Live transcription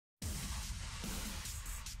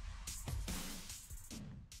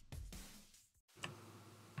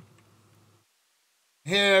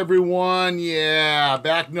Hey everyone, yeah,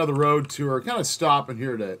 back another road tour. Kind of stopping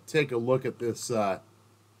here to take a look at this, you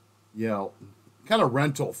know, kind of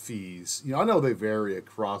rental fees. I know they vary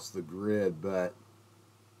across the grid, but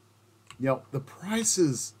the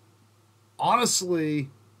prices, honestly,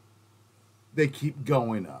 they keep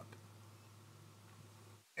going up,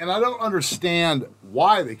 and I don't understand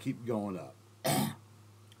why they keep going up.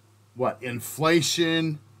 What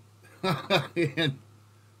inflation and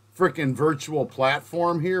freaking virtual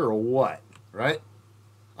platform here, or what? Right?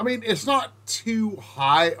 I mean, it's not too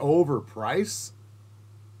high overpriced,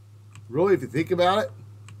 really, if you think about it.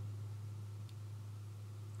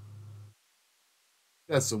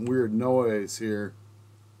 Got some weird noise here.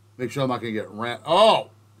 Make sure I'm not going to get ran. Oh,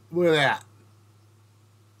 look at that.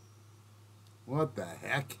 What the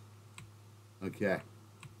heck? Okay.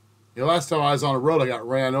 The last time I was on the road, I got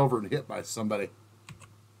ran over and hit by somebody.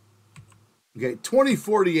 Okay,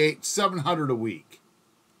 2048, 700 a week.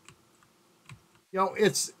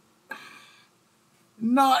 It's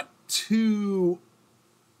not too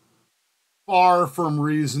far from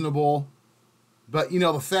reasonable, but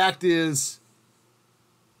the fact is,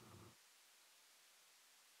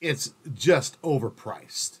 it's just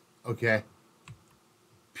overpriced. Okay.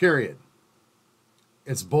 Period.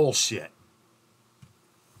 It's bullshit.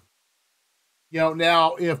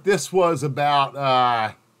 Now if this was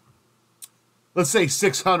about, let's say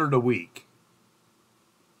 600 a week,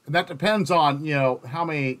 and that depends on, how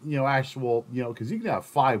many, actual, because you can have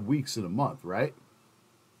 5 weeks in a month, right?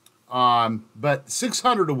 But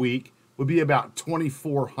 600 a week would be about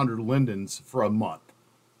 2,400 lindens for a month.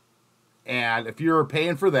 And if you're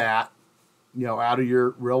paying for that, out of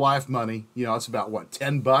your real life money, it's about what,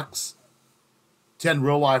 $10, 10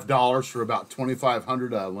 real life dollars for about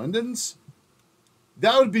 2,500 lindens.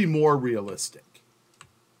 That would be more realistic.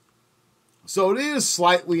 So it is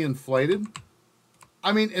slightly inflated.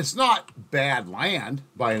 I mean, it's not bad land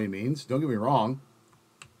by any means. Don't get me wrong.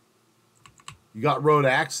 You got road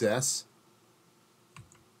access,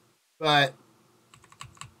 but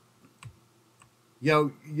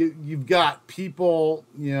you've got people,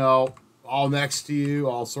 all next to you,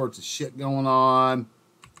 all sorts of shit going on,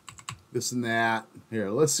 this and that. Here,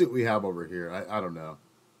 let's see what we have over here. I don't know.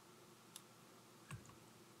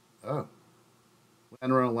 Oh,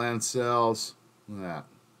 land rental, land sales. Look at that.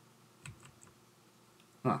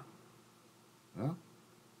 Huh. Well,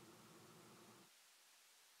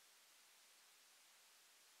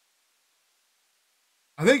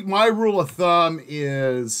 I think my rule of thumb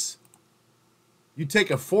is you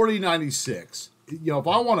take a 4096. If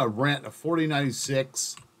I want to rent a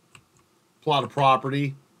 4096 plot of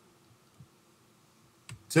property,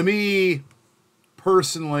 to me,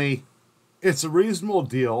 personally, it's a reasonable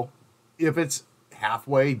deal if it's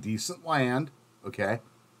halfway decent land, okay?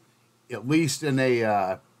 At least in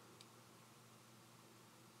a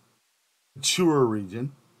mature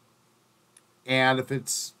region. And if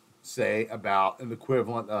it's, say, about an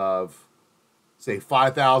equivalent of, say,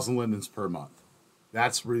 5,000 lindens per month,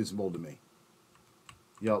 that's reasonable to me.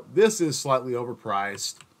 This is slightly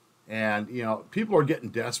overpriced, and people are getting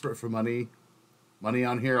desperate for money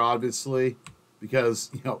on here, obviously, because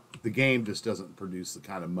the game just doesn't produce the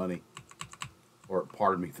kind of money, or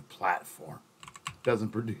pardon me, the platform doesn't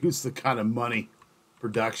produce the kind of money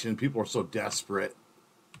production. People are so desperate.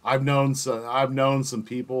 I've known some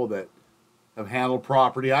people that have handled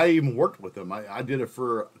property. I even worked with them. I did it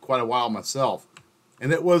for quite a while myself,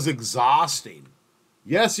 and it was exhausting.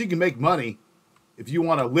 Yes, you can make money if you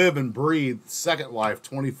want to live and breathe Second Life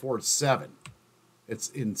 24/7. It's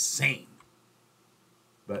insane.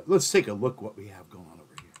 But let's take a look what we have going on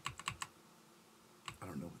over here. I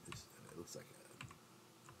don't know what this is. It looks like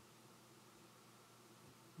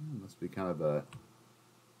must be kind of a,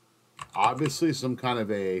 obviously some kind of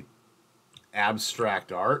a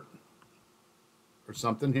abstract art or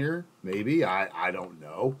something here. Maybe. I don't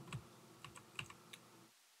know.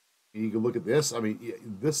 You can look at this. I mean,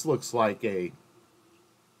 this looks like a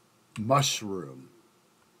mushroom,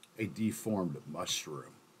 a deformed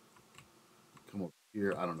mushroom. Come over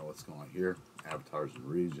here. I don't know what's going on here. Avatars in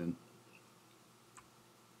region.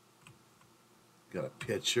 Got a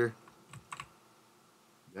picture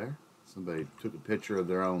there. Somebody took a picture of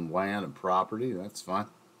their own land and property. That's fine.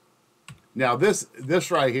 Now this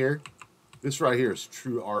right here is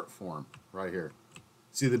true art form right here.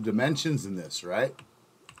 See the dimensions in this, right?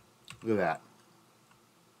 Look at that.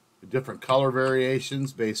 The different color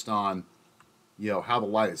variations based on, how the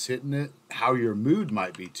light is hitting it, how your mood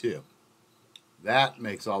might be too. That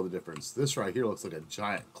makes all the difference. This right here looks like a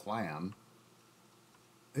giant clam.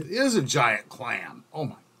 It is a giant clam. Oh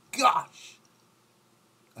my gosh.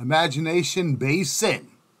 Imagination Basin.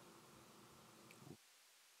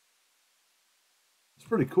 It's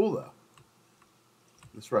pretty cool, though.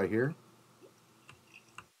 This right here.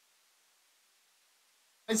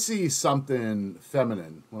 I see something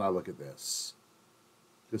feminine when I look at this.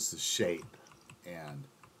 Just the shape and,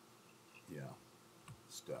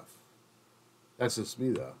 stuff. That's just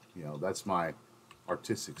me, though. That's my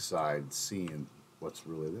artistic side, seeing what's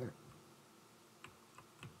really there.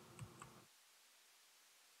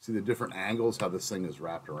 See the different angles, how this thing is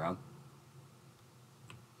wrapped around?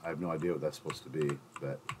 I have no idea what that's supposed to be,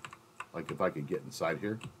 but like if I could get inside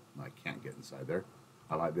here, and I can't get inside there,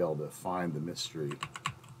 I might be able to find the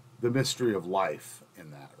mystery of life in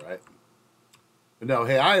that, right? But no,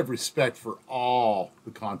 hey, I have respect for all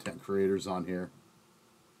the content creators on here.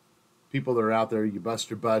 People that are out there, you bust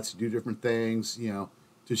your butts, do different things,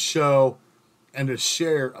 to show and to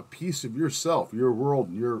share a piece of yourself, your world,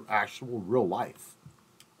 and your actual real life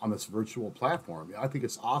on this virtual platform. I think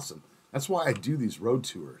it's awesome. That's why I do these road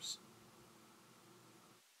tours.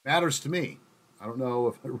 Matters to me. I don't know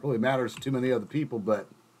if it really matters to too many other people, but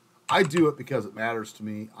I do it because it matters to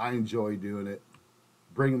me. I enjoy doing it,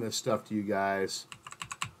 bringing this stuff to you guys.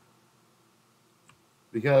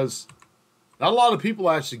 Because not a lot of people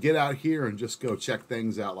actually get out here and just go check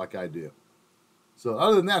things out like I do. So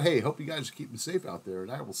other than that, hey, hope you guys are keeping safe out there,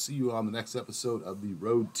 and I will see you on the next episode of the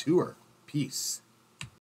Road Tour. Peace.